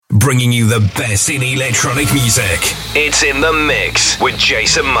bringing you the best in electronic music. It's In The Mix with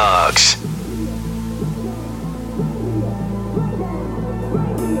Jason Marks.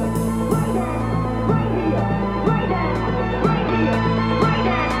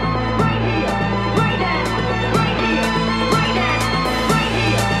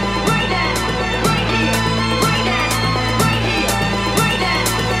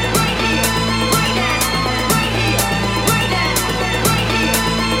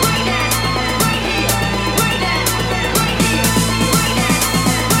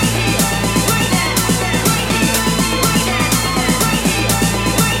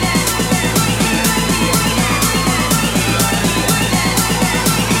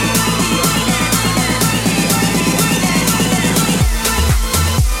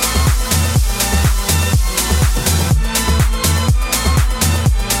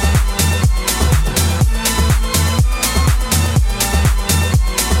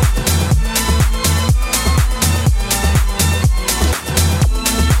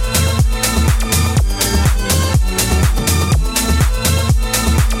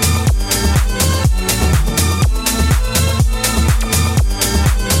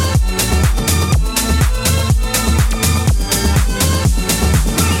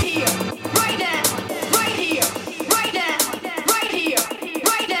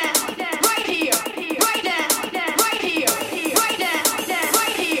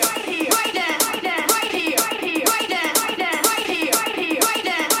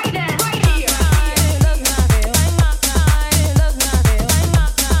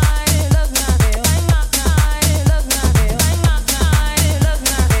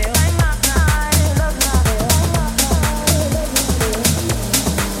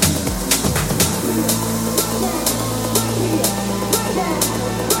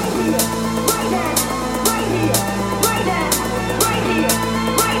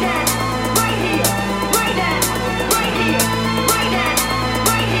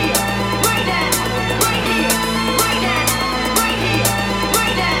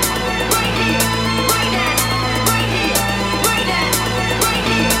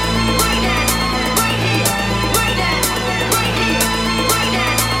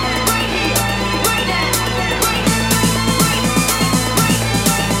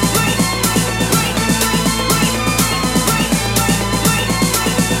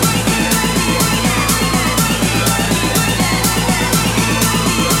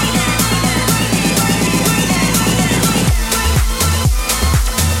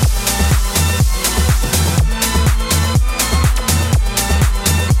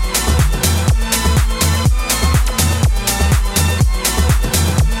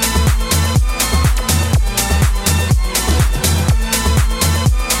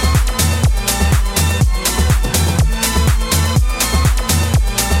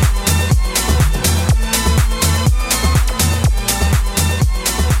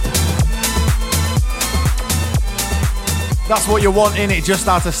 That's what you want, innit? Just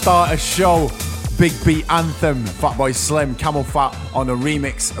how to start a show. Big beat anthem. Fatboy Slim, Camel Fat on a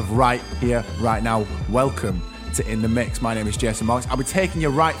remix of Right Here, Right Now. Welcome to In The Mix. My name is Jason Marks. I'll be taking you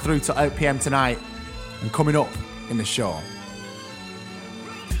right through to 8 p.m. tonight. And coming up in the show,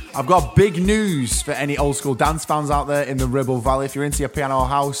 I've got big news for any old school dance fans out there in the Ribble Valley. If you're into your piano or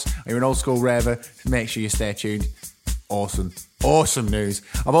house, or you're an old school raver, make sure you stay tuned. Awesome news.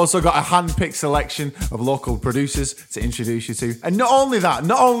 I've also got a hand-picked selection of local producers to introduce you to. And not only that,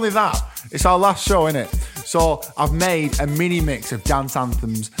 it's our last show, innit? So I've made a mini mix of dance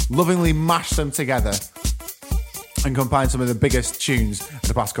anthems, lovingly mashed them together and combined some of the biggest tunes of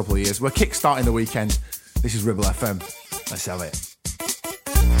the past couple of years. We're kickstarting the weekend. This is Ribble FM. Let's have it.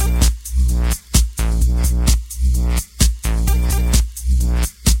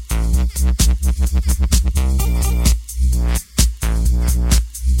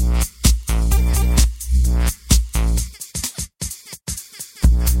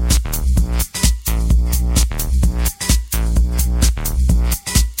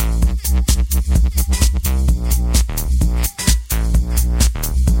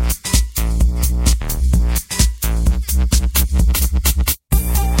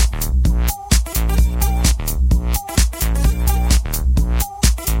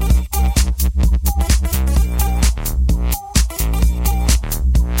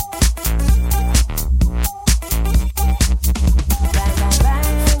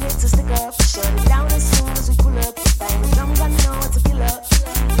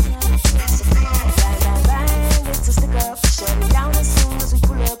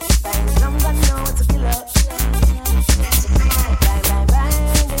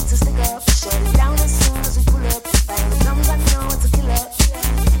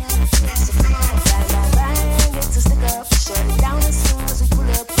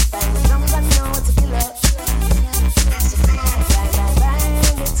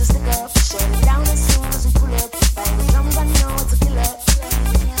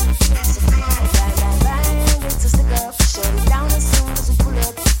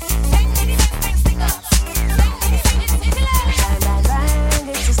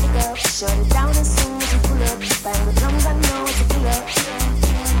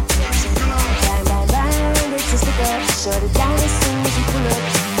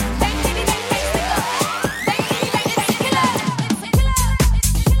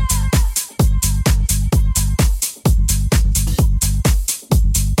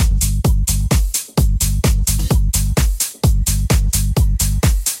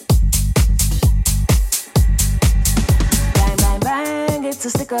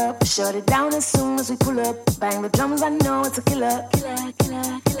 up, shut it down as soon as we pull up. Bang the drums, I know it's a killer.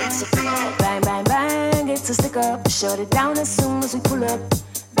 It's a killer. Bang, bang, bang, it's a stick up. Shut it down as soon as we pull up.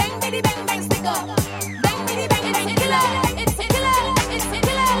 Bang, bitty, bang, bang, stick up. Bang, bitty, bang, it's a killer. It's a killer. It's a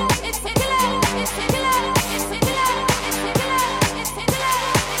killer. It's a killer. It's a killer. It's a killer. It's a killer.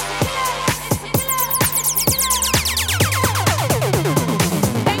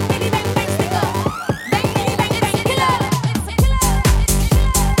 Bang, bitty, bang, bang, stick up. Bang, bitty, bang, it's a killer.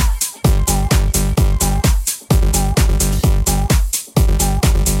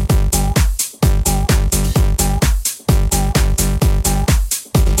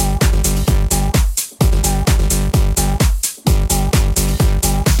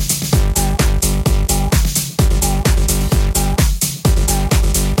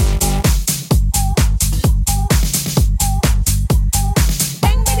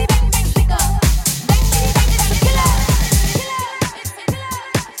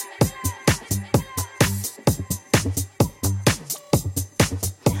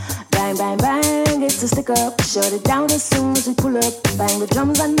 Bang, bang, it's a stick up. Shut it down as soon as we pull up. Bang the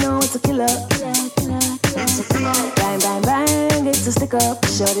drums, I know it's a killer. It's a killer. Bang, bang, bang, it's a stick up.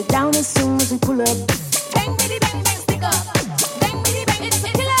 Shut it down as soon as we pull up. Bang, bitty, bang, bang, stick up. Bang, bitty, bang, it's a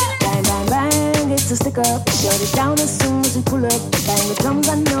killer. Bang, bang, bang, it's a stick up. Shut it down as soon as we pull up. Bang the drums,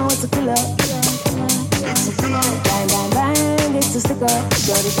 I know it's a killer. It's a killer. Bang, bang, bang, it's a stick up.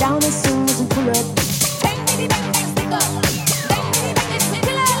 Shut it down as soon as we pull up. Bang, bitty, bang, bang, stick up.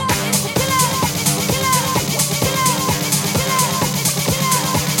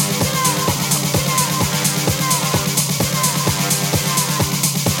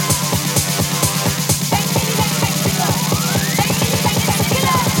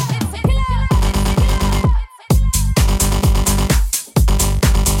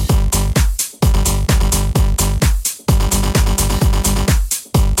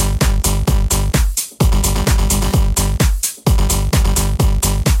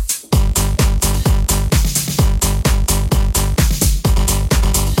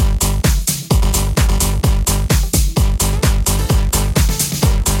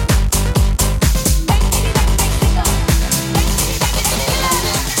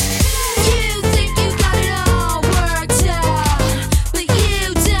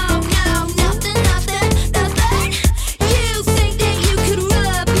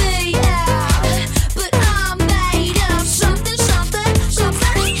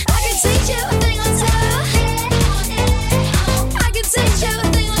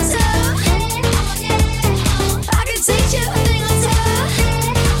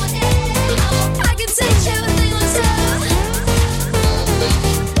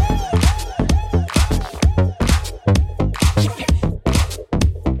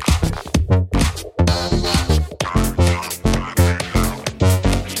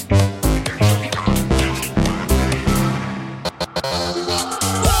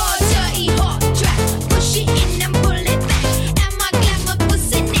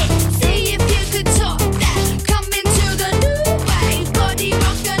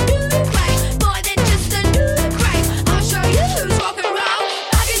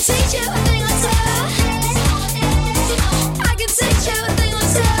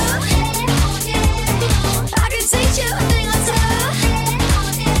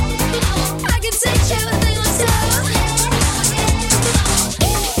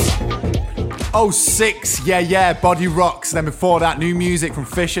 '06, yeah, Body Rocks. Then before that, new music from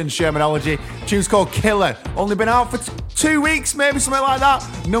Fish and Shermanology. Tune's called Killer. Only been out for 2 weeks, maybe something like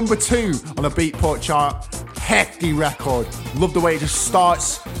that. Number 2 on the Beatport chart. Hefty record. Love the way it just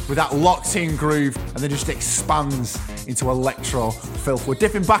starts with that locked-in groove and then just expands into electro filth. We're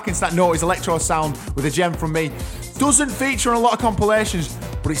dipping back into that noughties electro sound with a gem from me. Doesn't feature on a lot of compilations,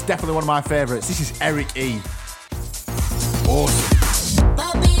 but it's definitely one of my favourites. This is Eric E. Awesome.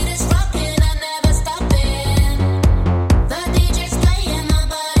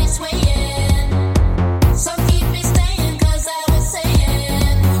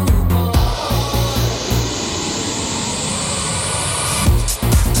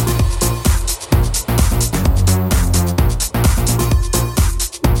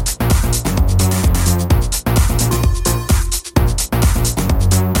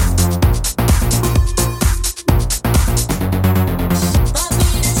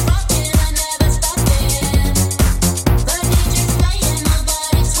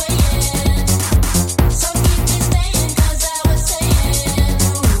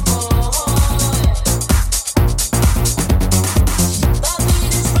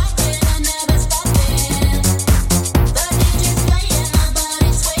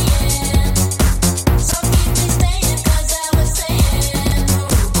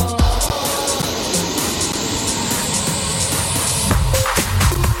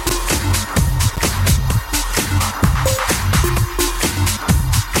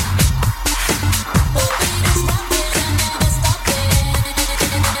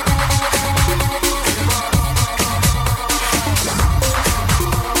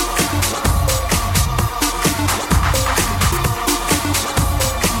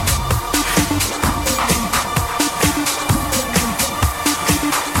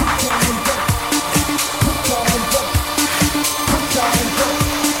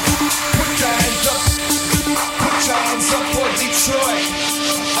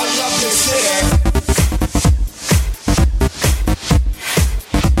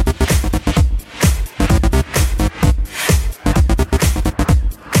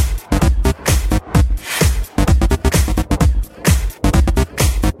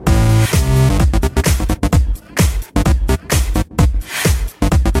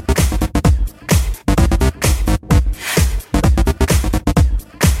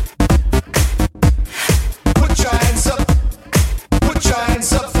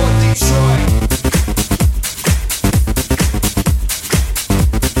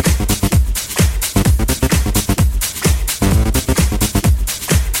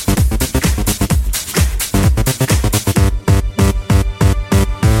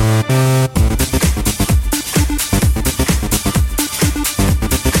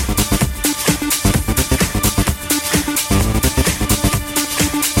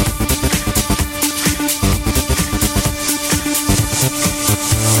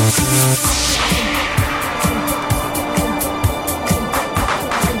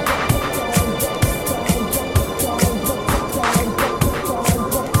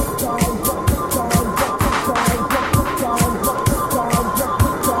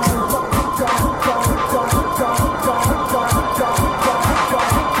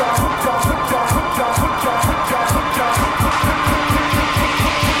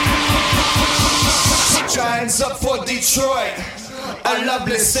 hands up for Detroit, a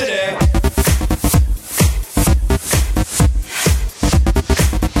lovely city.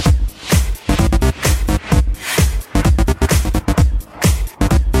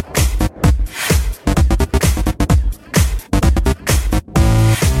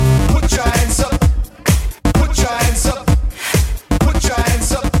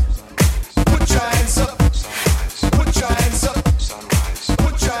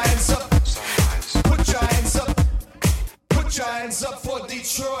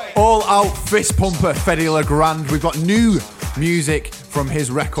 All out fist pumper Fedde Le Grand. We've got new music from his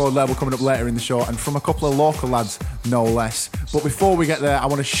record label coming up later in the show, and from a couple of local lads, no less. But before we get there, I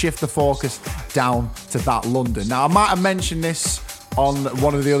want to shift the focus down to that London. Now, I might have mentioned this on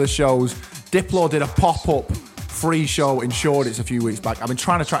one of the other shows. Diplo did a pop-up free show in Shoreditch a few weeks back. I've been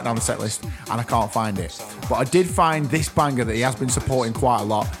trying to track down the set list and I can't find it. But I did find this banger that he has been supporting quite a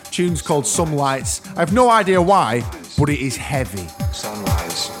lot. Tune's called Some Lights. I have no idea why, but it is heavy.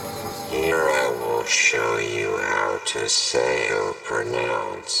 Sunrise. Here I will show you how to say or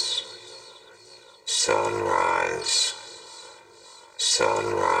pronounce sunrise.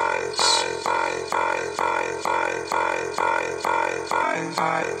 Sunrise.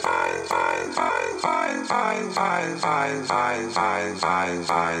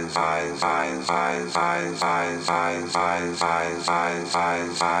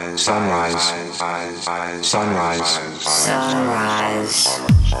 Sunrise. Sunrise.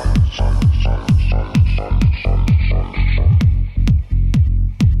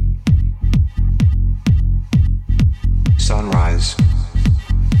 Sunrise,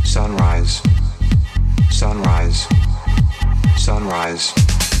 sunrise, sunrise, sunrise.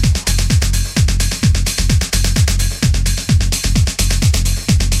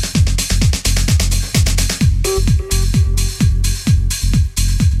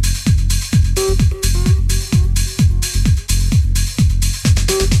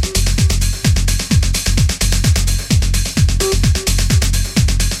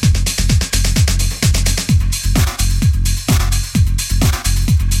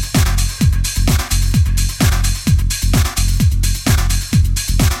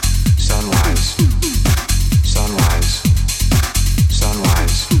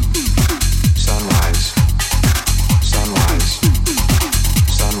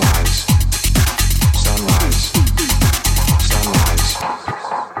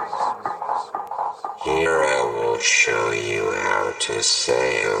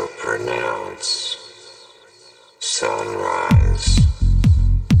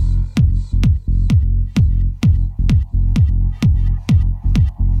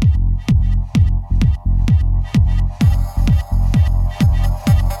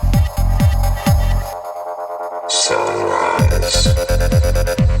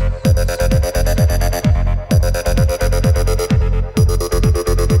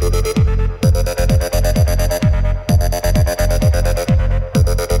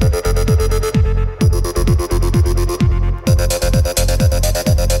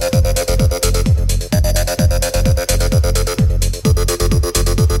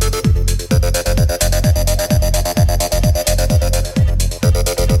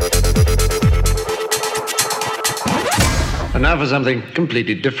 For something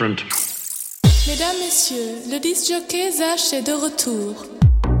completely different. Mesdames, Messieurs, le disc jockey Zach est de retour.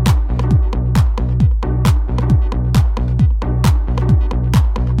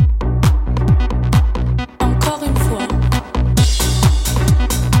 Encore une fois.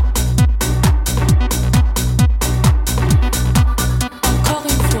 Encore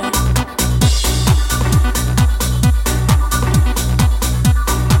une fois.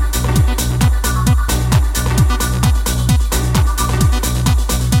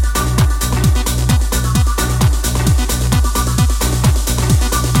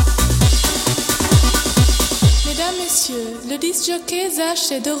 Le disc jockey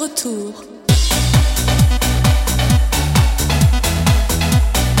Zach est de retour.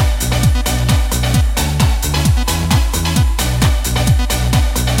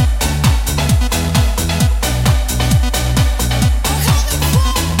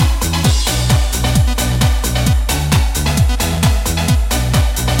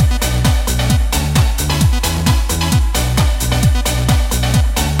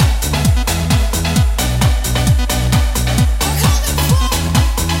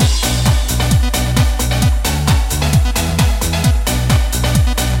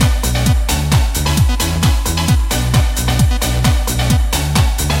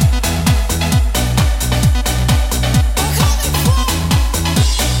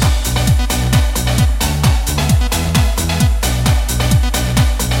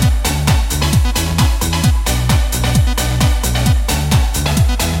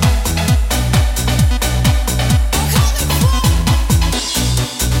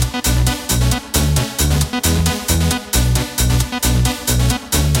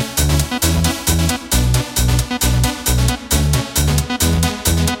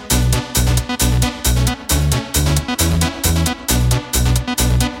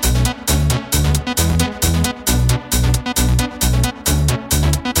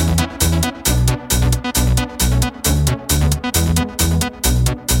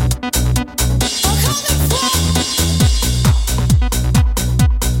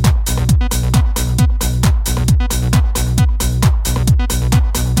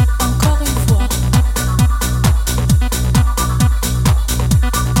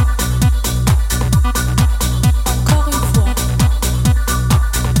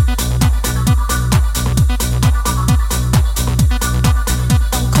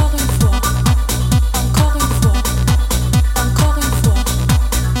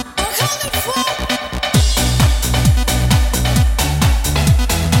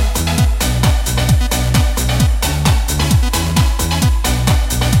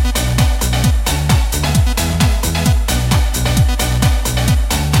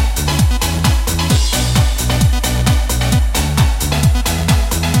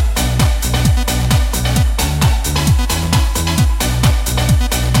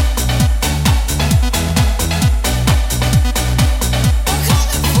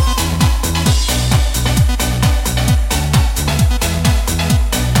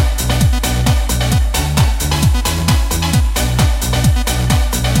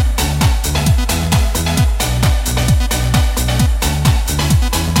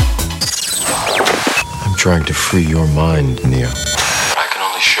 trying to free your mind, Neo. I can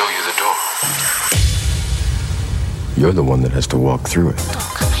only show you the door. You're the one that has to walk through it.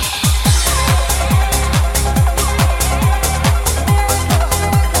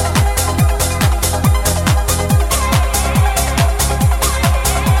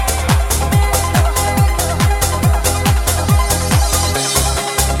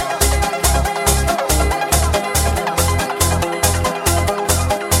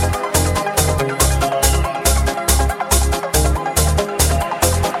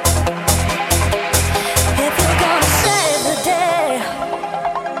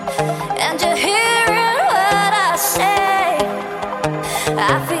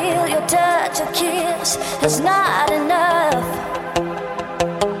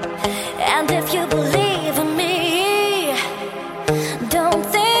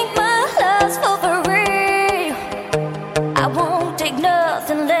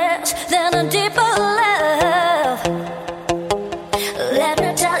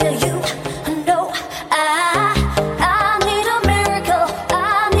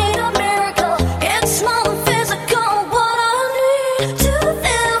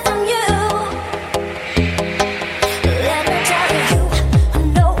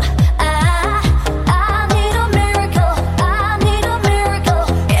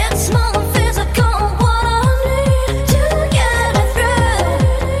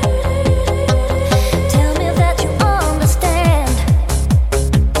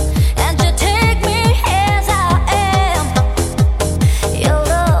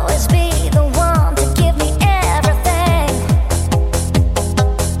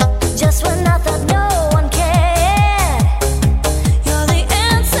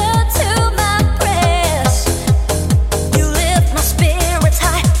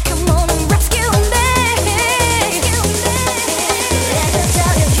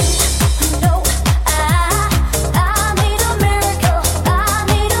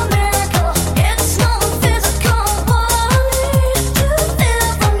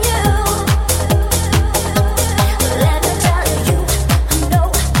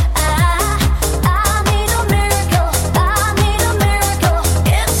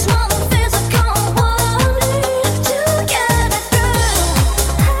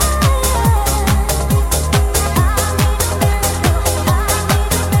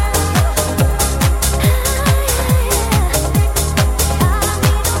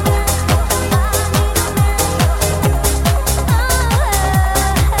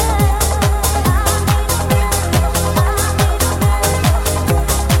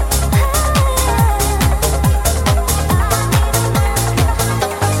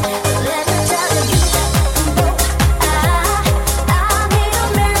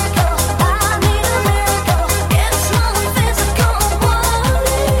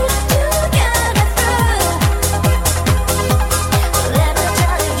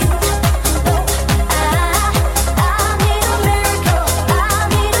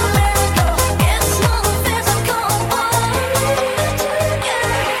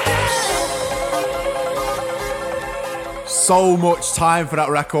 So much time for that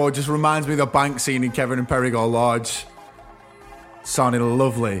record. Just reminds me of the bank scene in Kevin and Perigord Lodge. Sounding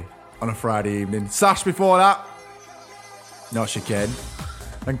lovely on a Friday evening. Sash before that. Not Chicane.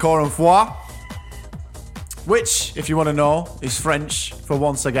 And Coran Foix, which, if you want to know, is French for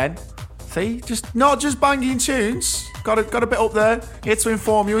once again. See, just not just banging tunes. Got a bit up there. Here to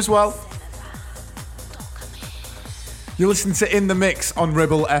inform you as well. You listen to In The Mix on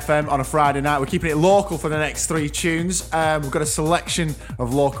Ribble FM on a Friday night. We're keeping it local for the next 3 tunes. We've got a selection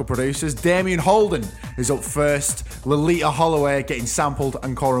of local producers. Damien Holden is up first. Lolita Holloway getting sampled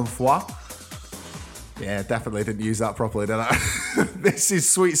and Coran Foix. Yeah, definitely didn't use that properly, did I? This is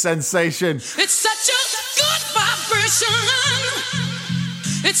Sweet Sensation. It's such a good vibration.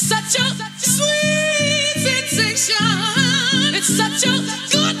 It's such a sweet sensation. It's such a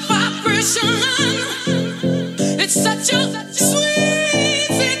good vibration. It's such a sweet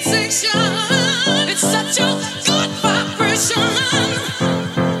sensation. It's such a good vibration.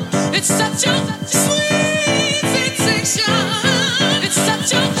 It's such a sweet sensation. It's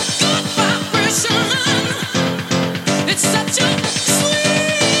such a good vibration. It's such a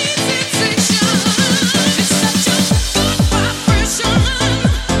sweet sensation. It's such a good vibration.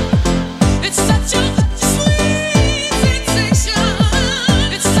 It's such a sweet sensation.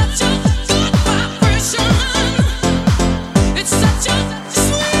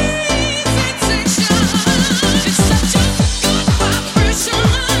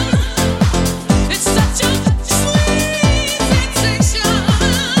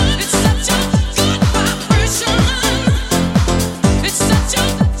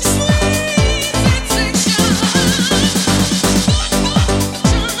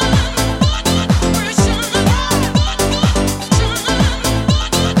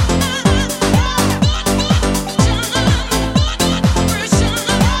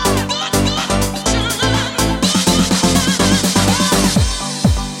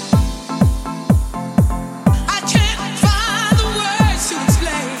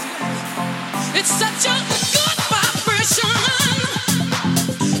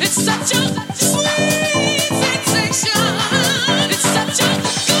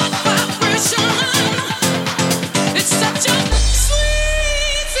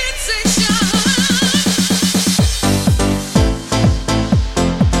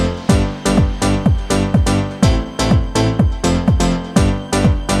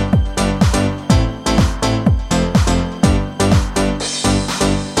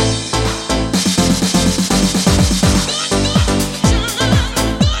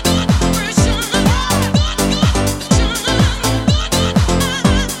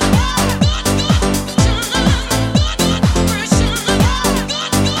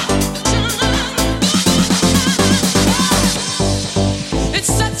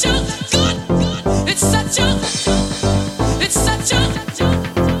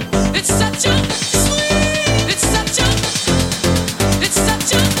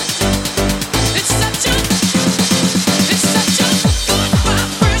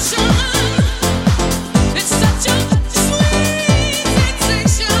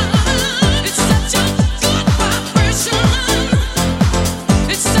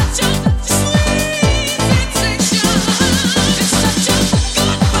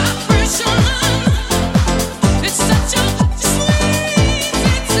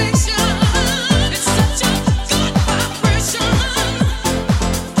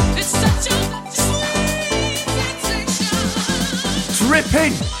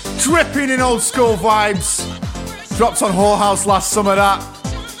 Dripping in old school vibes. Dropped on Whorehouse last summer, that.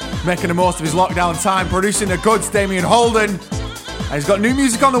 Making the most of his lockdown time, producing the goods, Damien Holden. And he's got new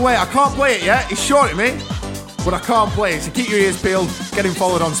music on the way. I can't play it yet, he's short at me, but I can't play it, so keep your ears peeled. Get him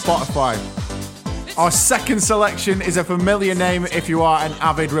followed on Spotify. Our second selection is a familiar name if you are an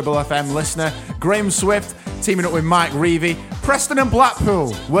avid Ribble FM listener. Graham Swift teaming up with Mike Reevey. Preston and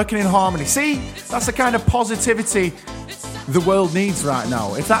Blackpool working in harmony. See, that's the kind of positivity the world needs right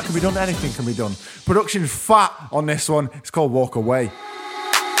now. If that can be done, anything can be done. Production's fat on this one. It's called Walk Away.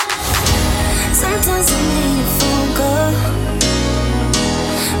 Sometimes I need a phone call,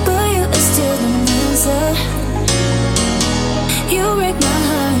 but you are still the answer. You break my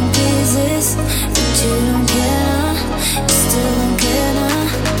heart in pieces, but you don't care now. You still don't care now.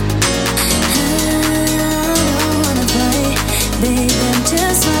 I don't wanna fight, babe, I'm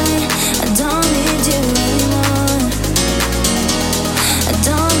just fine. I don't need you anymore. I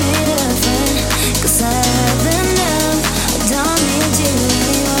don't need a friend, 'cause I have enough. I don't need you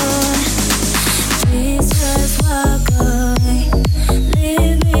anymore. Please just walk away.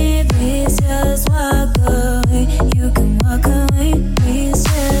 Leave me, please just walk away. You can walk away, please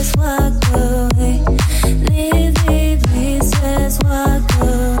just walk away. Leave me, please just walk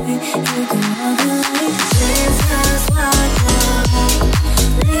away. You can walk away, please just walk away.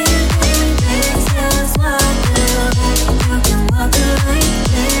 Leave me, please just walk away. You can walk away,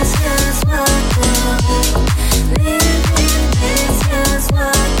 please just walk away. Leave me, please just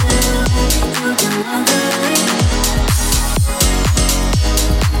walk away. You can walk away.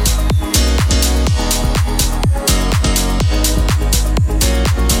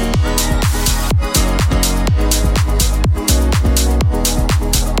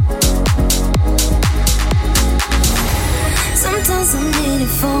 Sometimes I need a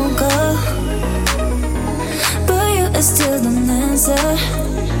phone call, but you are still the answer.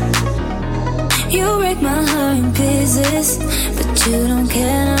 You break my heart in pieces, but you don't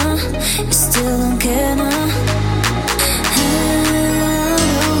care now. You still don't care now. I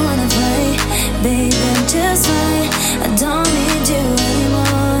don't wanna fight, babe, I'm just fine. I don't need you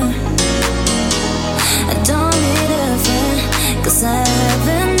anymore. I don't need a friend, 'cause I have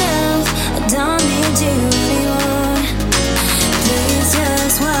enough. I don't need you anymore. Please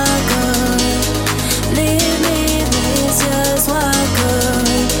just walk away. Leave me, please just walk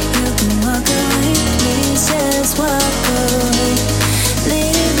away. You can walk away, please just walk away.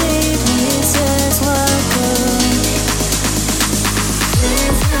 Leave me, please just walk away.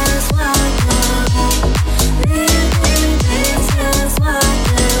 Please just walk away. Leave me, please just walk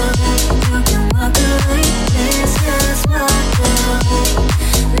away. You can walk away, please just walk away.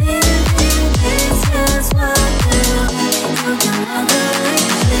 Leave me, please just walk away. You can walk away,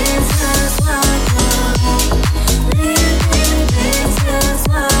 please just walk away. Leave me, please just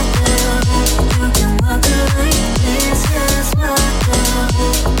walk away. You can walk away, please just walk away.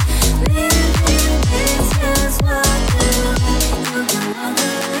 Leave me, please just walk away. You can walk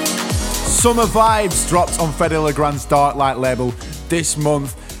away. Summer Vibes dropped on Freddie Legrand's Darklight label this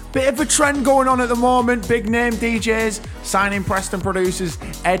month. Bit of a trend going on at the moment. Big name DJs signing Preston producers.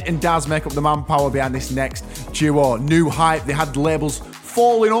 Ed and Daz make up the manpower behind this next duo. New hype. They had labels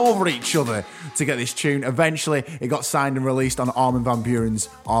falling over each other to get this tune. Eventually, it got signed and released on Armin van Buuren's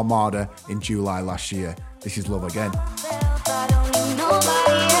Armada in July last year. This is Love Again. I don't need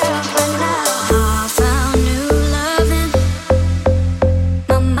nobody else right now. I found new loving.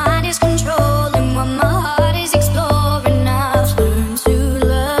 My mind is controlling when my heart is exploring. I've learned to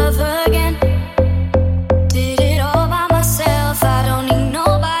love again. Did it all by myself. I don't need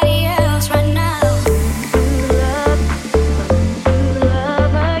nobody else right now. I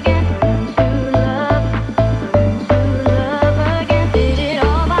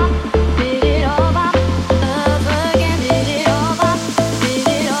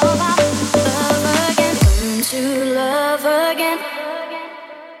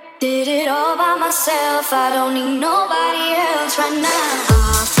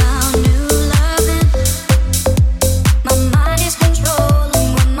found new loving. My mind is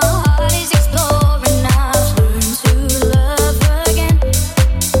controlling when my heart is exploring. I've learned to love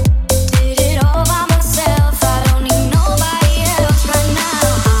again.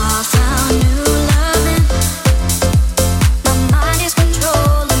 Did it all by myself. I don't need nobody else right now.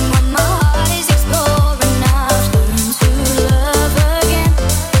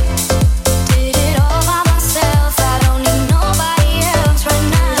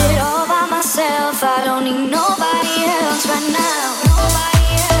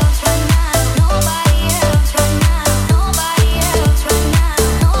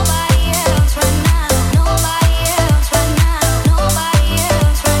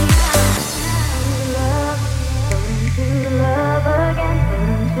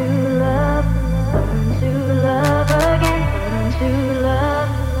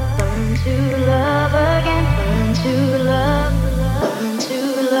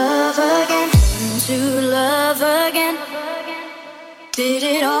 Did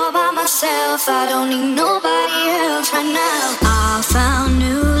it all by myself, I don't need nobody else right now. I found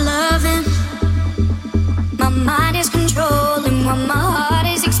new loving. My mind is controlling what my heart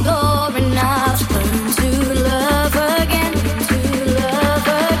is exploring. I've learned to love again, to love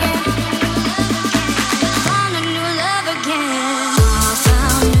again. Found a new love again. I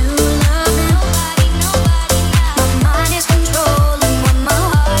found new loving. My mind is controlling what my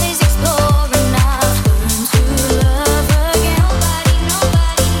heart is exploring. I've learned to love again.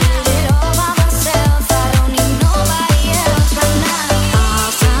 Did it all by myself, I don't need nobody else right now. I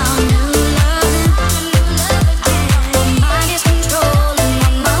found new loving. My mind is controlling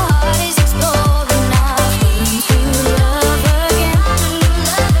what my heart is exploring. I've learned to love again.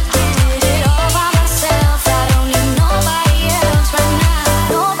 Did it all by myself, I don't need nobody else right now.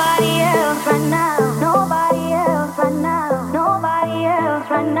 Nobody else right now. Nobody else right now. Nobody else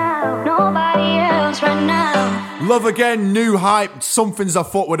right now. Nobody else right now. Love Again, new hype. Something's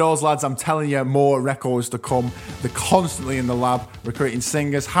afoot with those lads. I'm telling you, more records to come. They're constantly in the lab, recruiting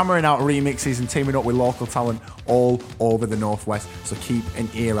singers, hammering out remixes and teaming up with local talent all over the Northwest. So keep an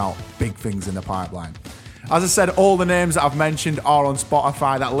ear out. Big things in the pipeline. As I said, all the names that I've mentioned are on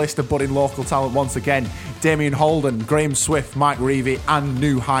Spotify. That list of budding local talent once again. Damien Holden, Graham Swift, Mike Reevy and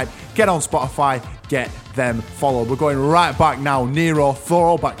New Hype. Get on Spotify, get them followed. We're going right back now. Nero,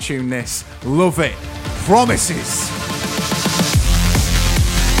 throwback tune this. Love it. Promises.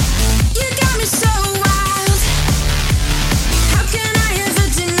 You got me so wild. How can I ever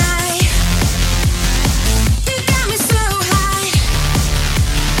deny? You got me so high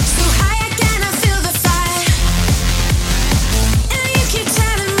I cannot feel the fire. And you keep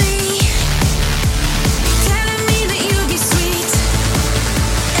telling me that you'll be sweet,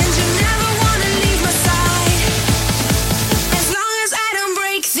 and you never wanna leave my side. As long as I don't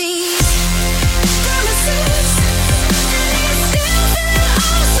break these promises.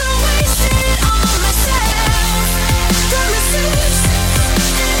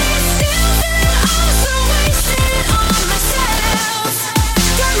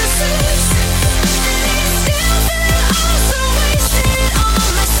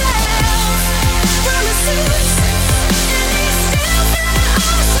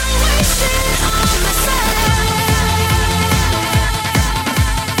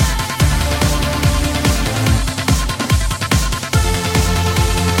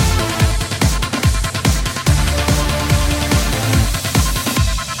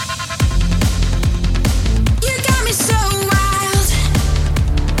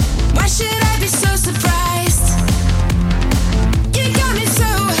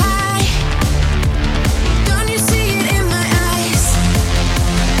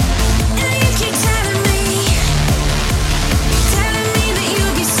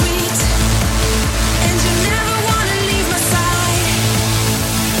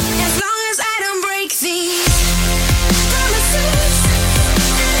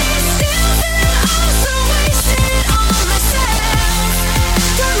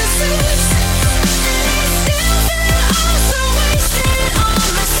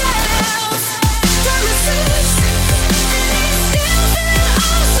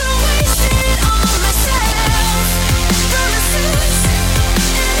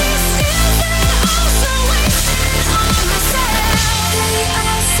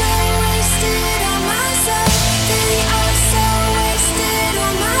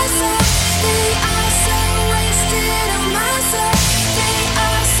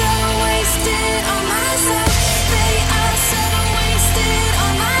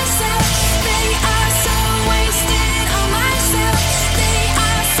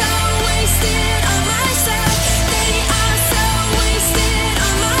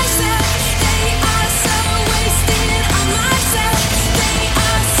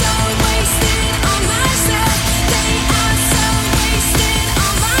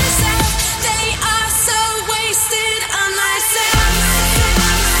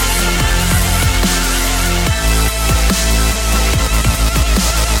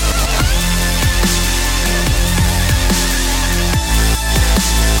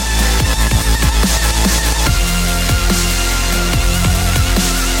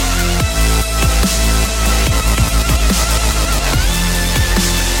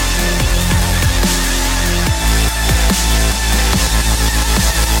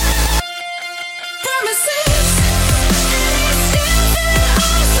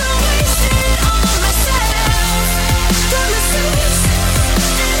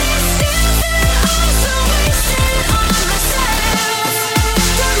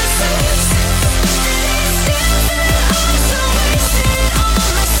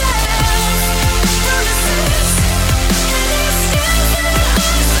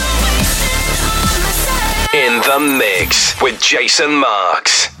 with Jason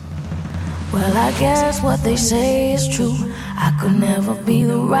Marks. Well, I guess what they say is true. I could never be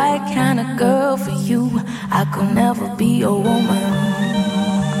the right kind of girl for you. I could never be your woman.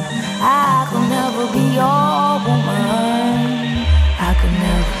 I could never be your woman. I could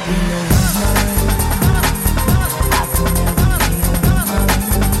never be your woman. I could never be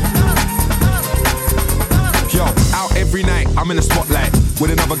your woman. Yo, out every night, I'm in the spotlight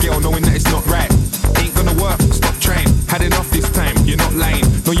with another girl knowing that it's not right. Ain't gonna work, stop trying. Had enough this time, you're not lying.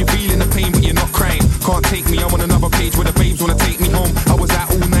 No, you're feeling the pain, but you're not crying. Can't take me, I'm on another page where the babes wanna take me home. I was out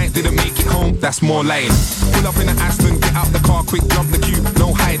all night, didn't make it home. That's more lying. Pull up in an Aston, get out the car quick, jump the queue.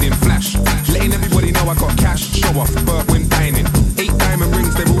 No hiding, flash. Letting everybody know I got cash. Show off, Bert when dining. 8 diamond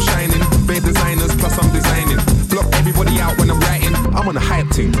rings, they're all shining. Bare designers, plus I'm designing. Block everybody out when I'm writing. I'm on a hype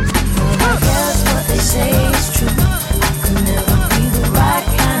team. I guess what they say is true. I could never be the right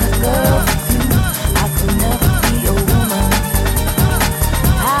kind of girl for you. I could never be your woman.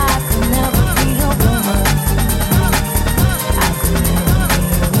 I could never be your woman. I could never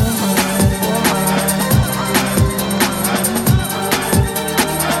be your woman.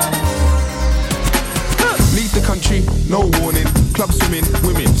 Leave the country, no warning. Club swimming,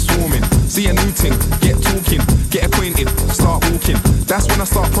 women swarming. See a new thing, get talking, get acquainted, start walking. That's when I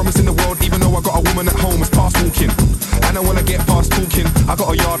start promising the world, even though I got a woman at home, it's past walking. And I wanna get past talking. I got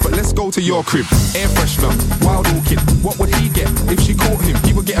a yard, but let's go to your crib. Air freshener, wild orchid. What would he get if she caught him?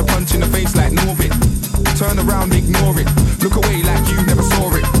 He would get a punch in the face like Norbit. Turn around, ignore it. Look away like you never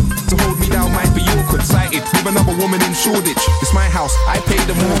saw it. To hold me down might be awkward, sighted with another woman in Shoreditch. It's my house, I pay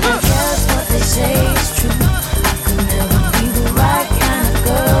the mortgage. I guess what they say is true. I could never be the right kind of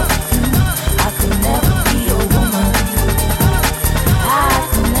girl for you. I could never be your woman. I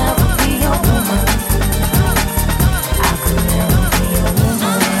could never be your woman. I could never be your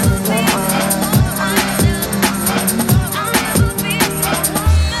woman.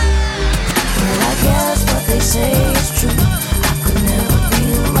 Well, I guess what they say is true. I could never be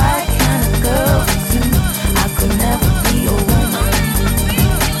the right kind of girl for you. I could never be your woman.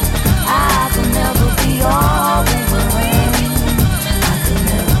 I could never be your woman. I could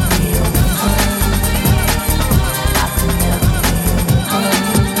never be your woman. I could never be your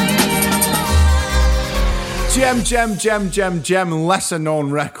woman. Gem, lesser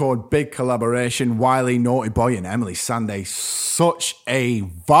known record, big collaboration, Wiley, Naughty Boy and Emily Sandé. Such a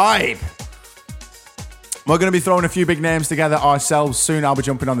vibe. We're going to be throwing a few big names together ourselves soon. I'll be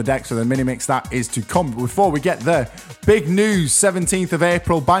jumping on the deck, so the mini mix that is to come. But before we get there, big news, 17th of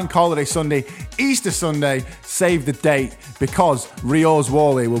April, Bank Holiday Sunday, Easter Sunday, save the date because Rio's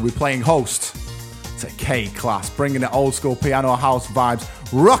Wally will be playing host to K-Class, bringing the old school piano house vibes,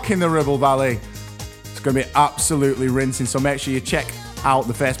 rocking the Ribble Valley. It's going to be absolutely rinsing, so make sure you check out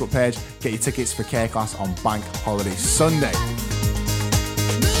the Facebook page, get your tickets for K-Class on Bank Holiday Sunday.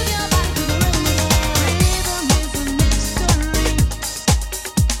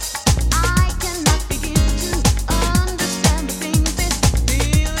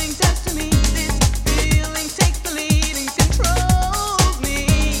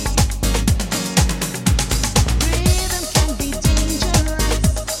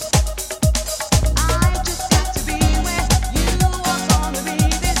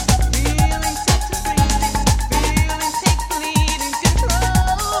 Feeling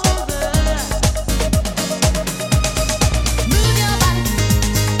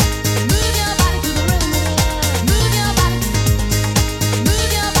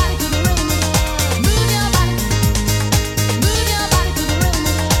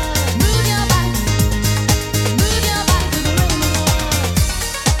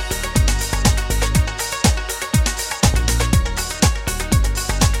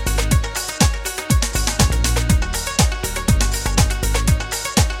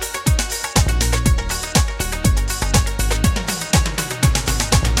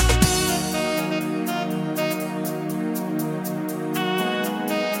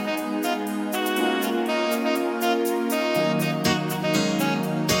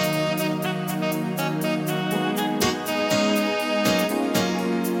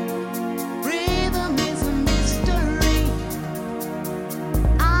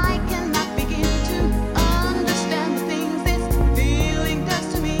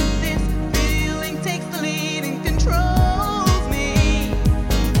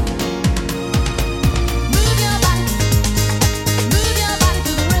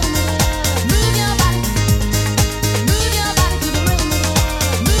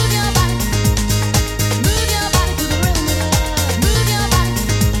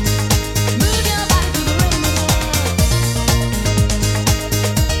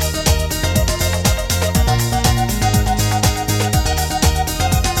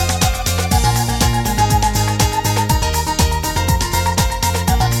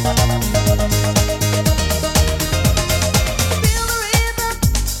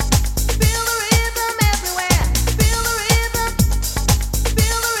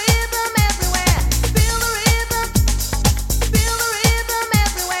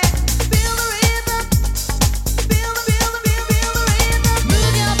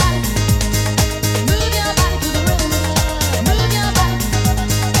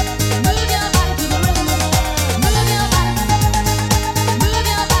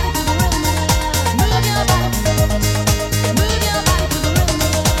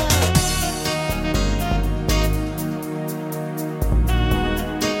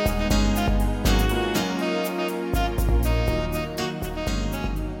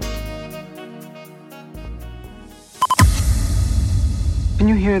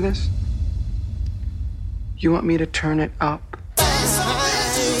hear this? You want me to turn it up? Say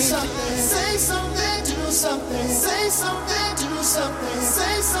something, say something, do something, say something, do something,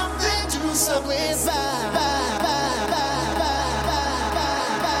 say something, do something.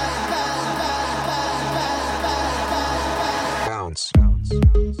 Bounce.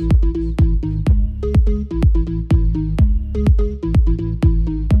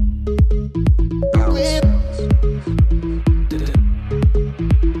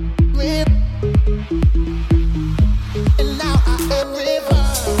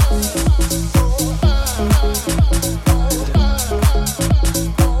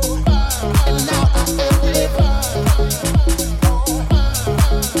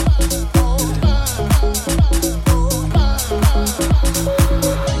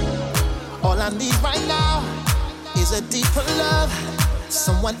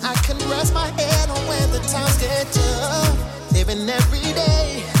 Someone I can rest my head on when the times get tough. Living every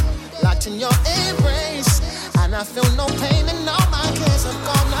day, locked in your embrace, and I feel no pain and all my cares have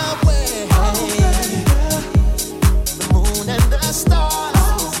gone away. The moon and the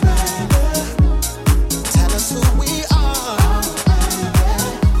stars tell us who we are.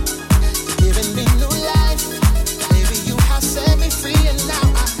 Giving me new life, baby, you have set me free, and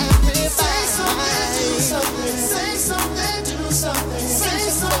now I am revived. Say something, say something, do something. Say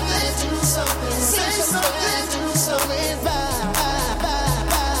something, do something. Say something, do something.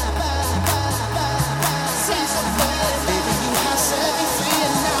 Say something, baby, you have set me free,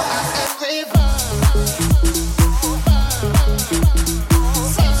 and now I am revived.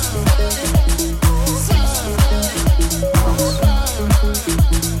 Say something, say something.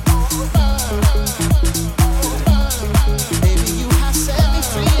 Baby, you have set me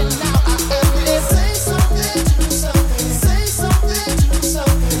free, and now I am revived. Say something, do something. Say something, do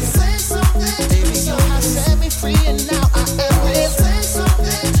something. Say something, baby, you have set me free, and now I am revived. Say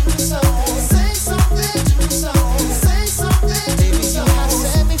something, do something. Say something, do something. Say something, baby, you have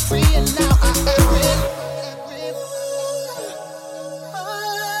set me free, and now I am revived.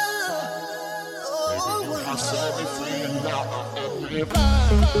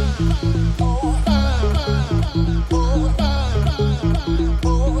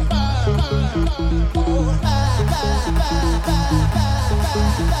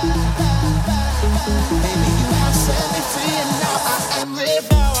 Baby, you have set me free, and now I am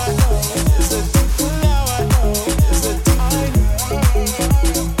revived. It's a deep now I know. It's a deep now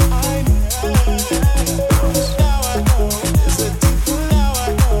I know. It's a deep now I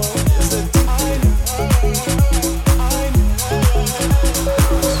know. It's a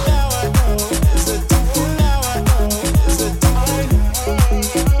deep now I know. It's a deep now I know. It's a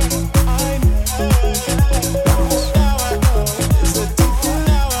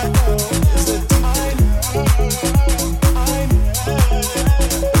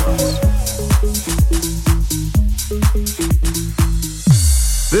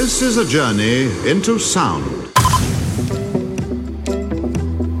This is a journey into sound.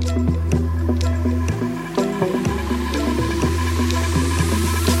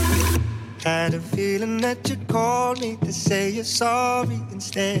 Had a feeling that you called me to say you're sorry.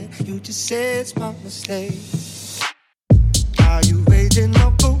 Instead, you just said it's my mistake. Are you waging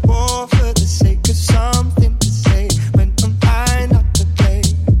up a war for the sake of something to say when I'm high not to play?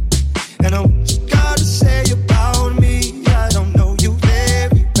 And I what you gotta say about me, I don't know you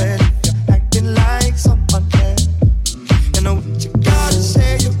very well. If you're acting like someone else, and I what you gotta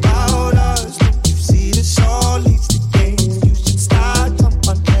say about us. Don't you see this all leads to games? You should start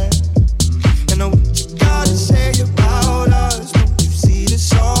someone else. And I what you gotta say about us. Don't you see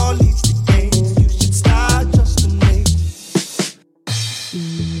this all leads to games? You should start trusting me.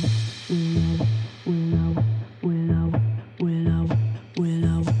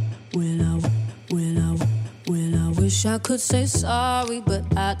 Wish I could say sorry, but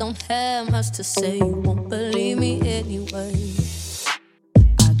I don't have much to say. You won't believe me anyway.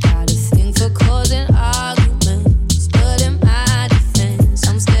 I got a thing for causing arguments, but in my defense,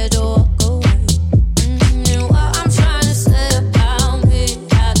 I'm scared to walk away. And what I'm trying to say about me,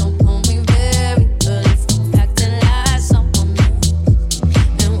 I don't know me very well if I'm acting like someone else.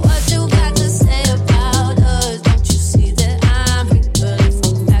 And what you got to say about us, don't you see that I'm real if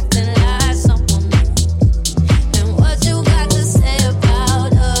I'm acting like someone else? And what you got to say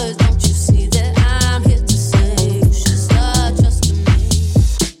about us, don't you see that I'm here to say you should start trusting me?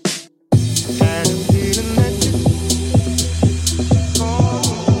 Had a feeling that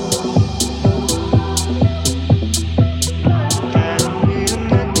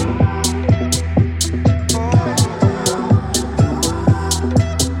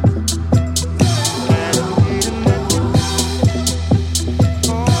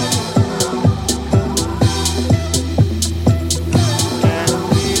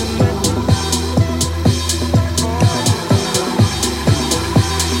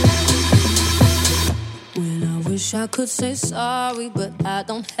I could say sorry, but I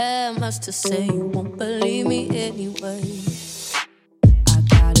don't have much to say. You won't believe me anyway. I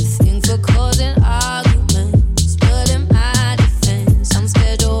got a thing for causing arguments, but in my defense, I'm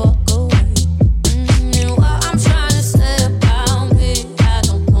scared to walk away. And what I'm trying to say about me, I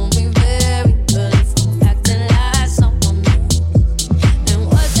don't know me very well if I'm acting like someone else. And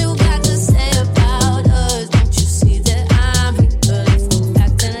what you got to say about us, don't you see that I'm here, but if I'm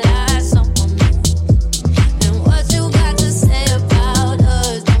acting like someone else. And what you got to say about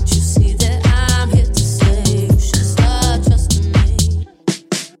us, don't you see that I'm here to say you should start trusting me.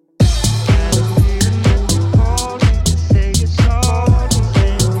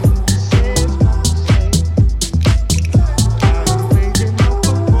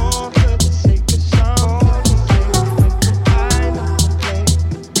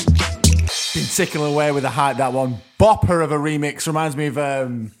 Been tickling away with the hype, that one. Bopper of a remix. Reminds me of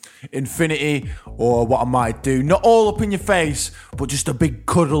Infinity or What I Might Do. Not all up in your face, but just a big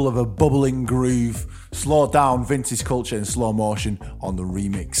cuddle of a bubbling groove. Slow down, vintage culture in slow motion on the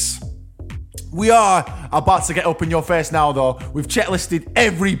remix. We are about to get up in your face now, though. We've checklisted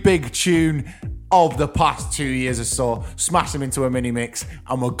every big tune of the past 2 years or so, smash them into a mini mix,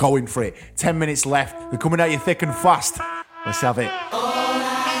 and we're going for it. 10 minutes left. They're coming at you thick and fast. Let's have it.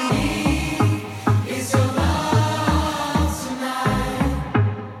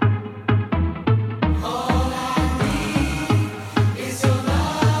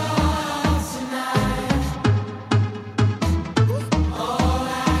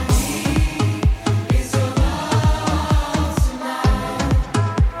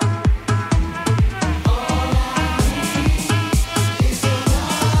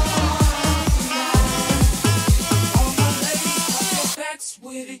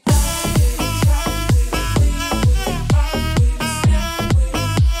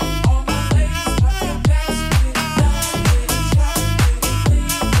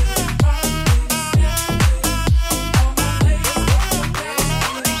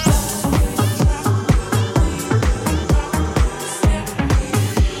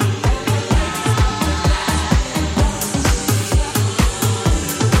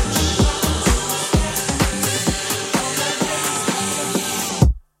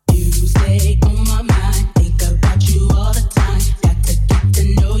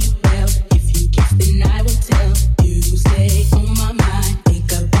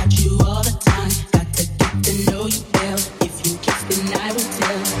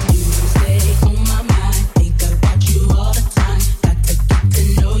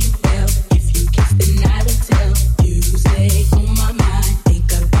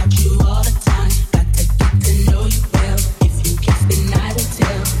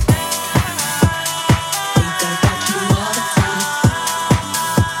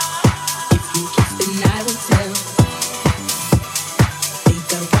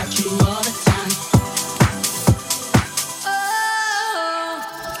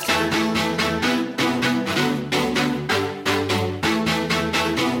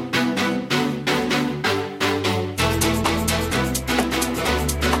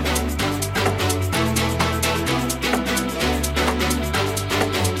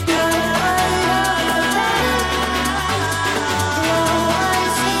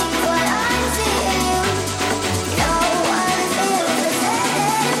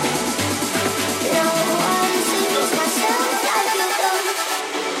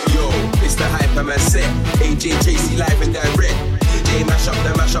 DJ Tracy live and direct. DJ mash up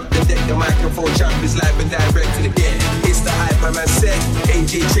the deck. The microphone champ is live and direct to the get. It's the hype man set.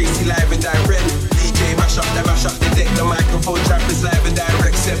 AJ Tracy live and direct. DJ mash up the deck. The microphone champ is live and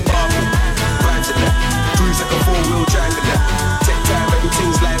direct. Set bar, rhymes in that. Cruise like a 4-wheel drive in that. Tech time,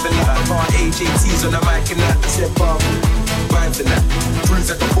 everything's live and that. I got AJT's on the mic and that. Set bar, rhymes in that. Cruise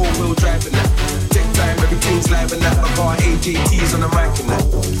like a 4-wheel drive in that. Tech time, everything's live and that. I got AJT's on the mic and that.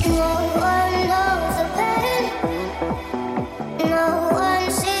 No one knows the pain. No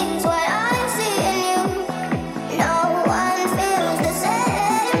one sees what I see in you. No one feels the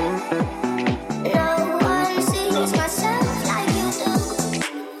same. No one sees myself like you do.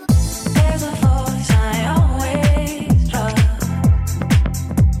 There's a voice I always trust.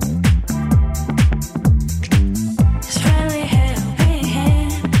 This friendly helping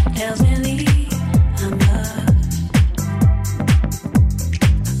hand tells me leave. I must.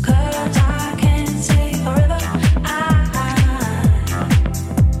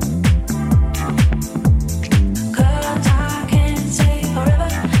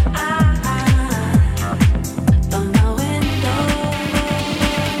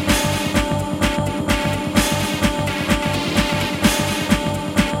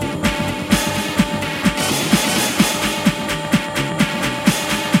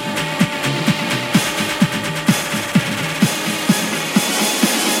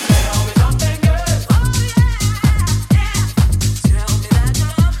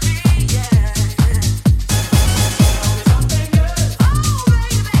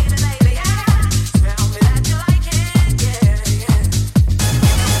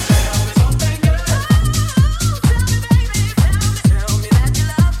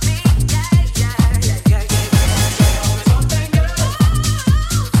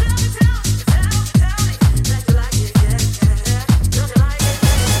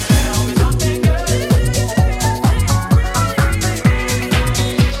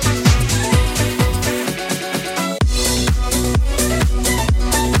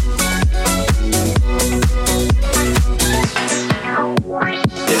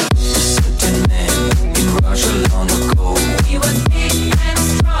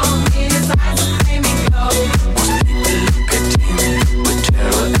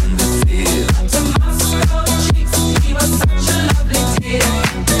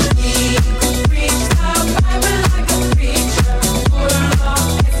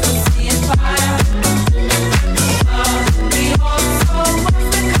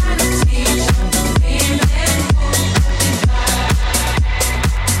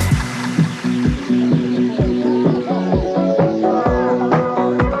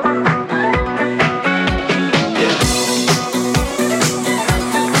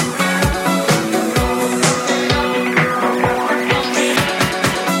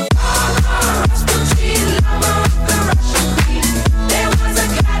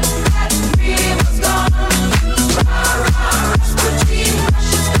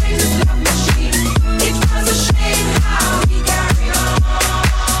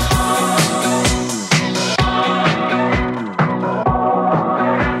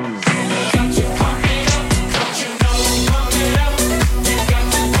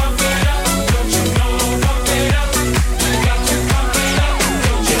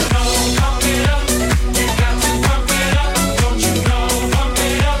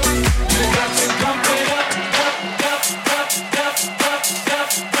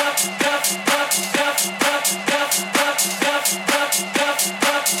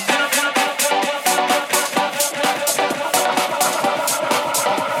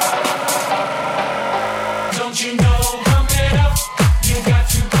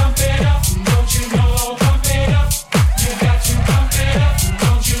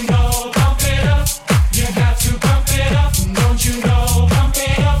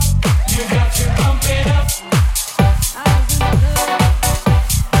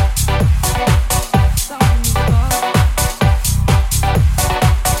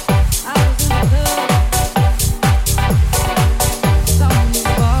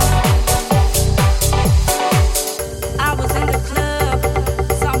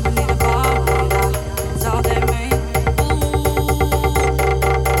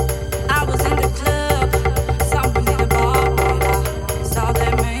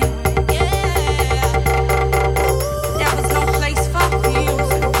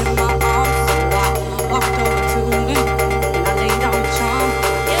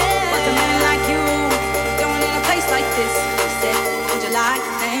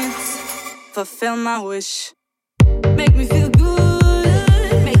 fulfill my wish. Make me feel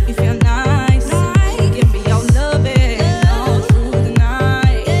good, make me feel nice. Give me your loving all through the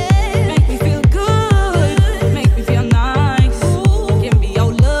night. Make me feel good, make me feel nice. Give me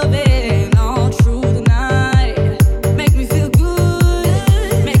your loving all through the night. Make me feel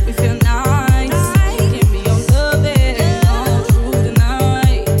good, make me feel nice. Give me your loving all through the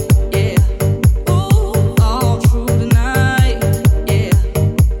night. Yeah, ooh, all through the night. Yeah,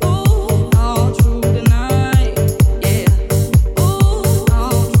 ooh, all through the night. Yeah, ooh,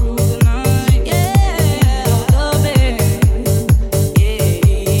 all through the night. Yeah, your loving. Yeah,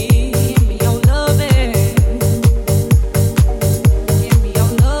 give me your loving. Give me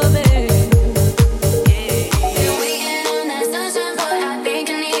your loving. Been waiting on that sunshine, but I think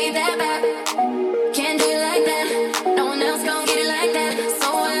I need that back. Can't do it like that. No one else gon' get it like that. So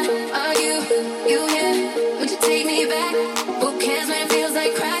what are you here? Would you take me back? Who cares when it feels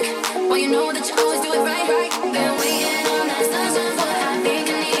like crack? Well, you know that you always do it right. Been waiting on that sunshine, but I think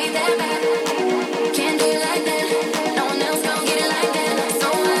I need that back. Can't do it like that. No one else gon' get it like that. So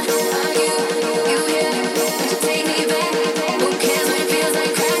what are you here? Would you take me back? Who cares when it feels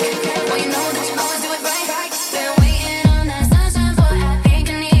like crack? Well, you know that you always do it right. Been waiting on that sunshine, but I think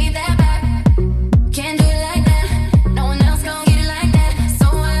I need that back. Can't do it like that. No one else gon' get it like that. So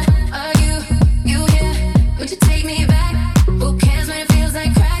what are you here? Would you take me back? Who cares when it feels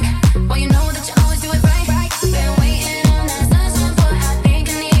like crack? Well, you know that you always do it right. Been waiting on that sunshine, but I think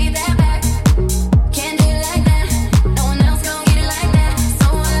I need that back. Can't do it like that. No one else gon' get it like that. So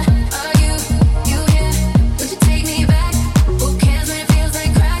what are you here? Would you take me back? Who cares when it feels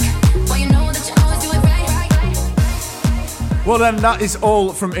like crack? Well, you know that you always do it right. Well then, that is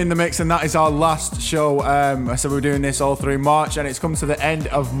all from In The Mix, and that is our last show. I said we were doing this all through March, and it's come to the end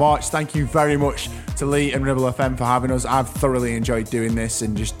of March. Thank you very much to Lee and Ribble FM for having us. I've thoroughly enjoyed doing this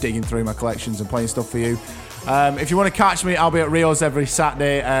and just digging through my collections and playing stuff for you. If you want to catch me, I'll be at Rio's every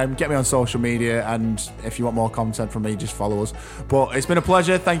Saturday. Get me on social media, and if you want more content from me, just follow us. But it's been a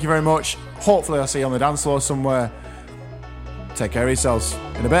pleasure. Thank you very much. Hopefully I'll see you on the dance floor somewhere. Take care of yourselves.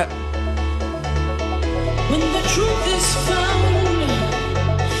 In a bit. When the truth is found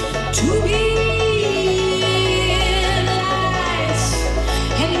to be lies,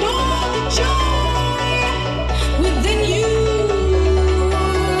 and all the joy within you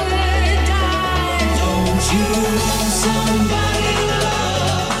dies. Don't you want somebody to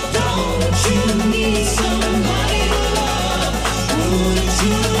love? Don't you need somebody to love? Wouldn't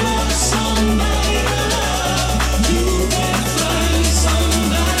you love?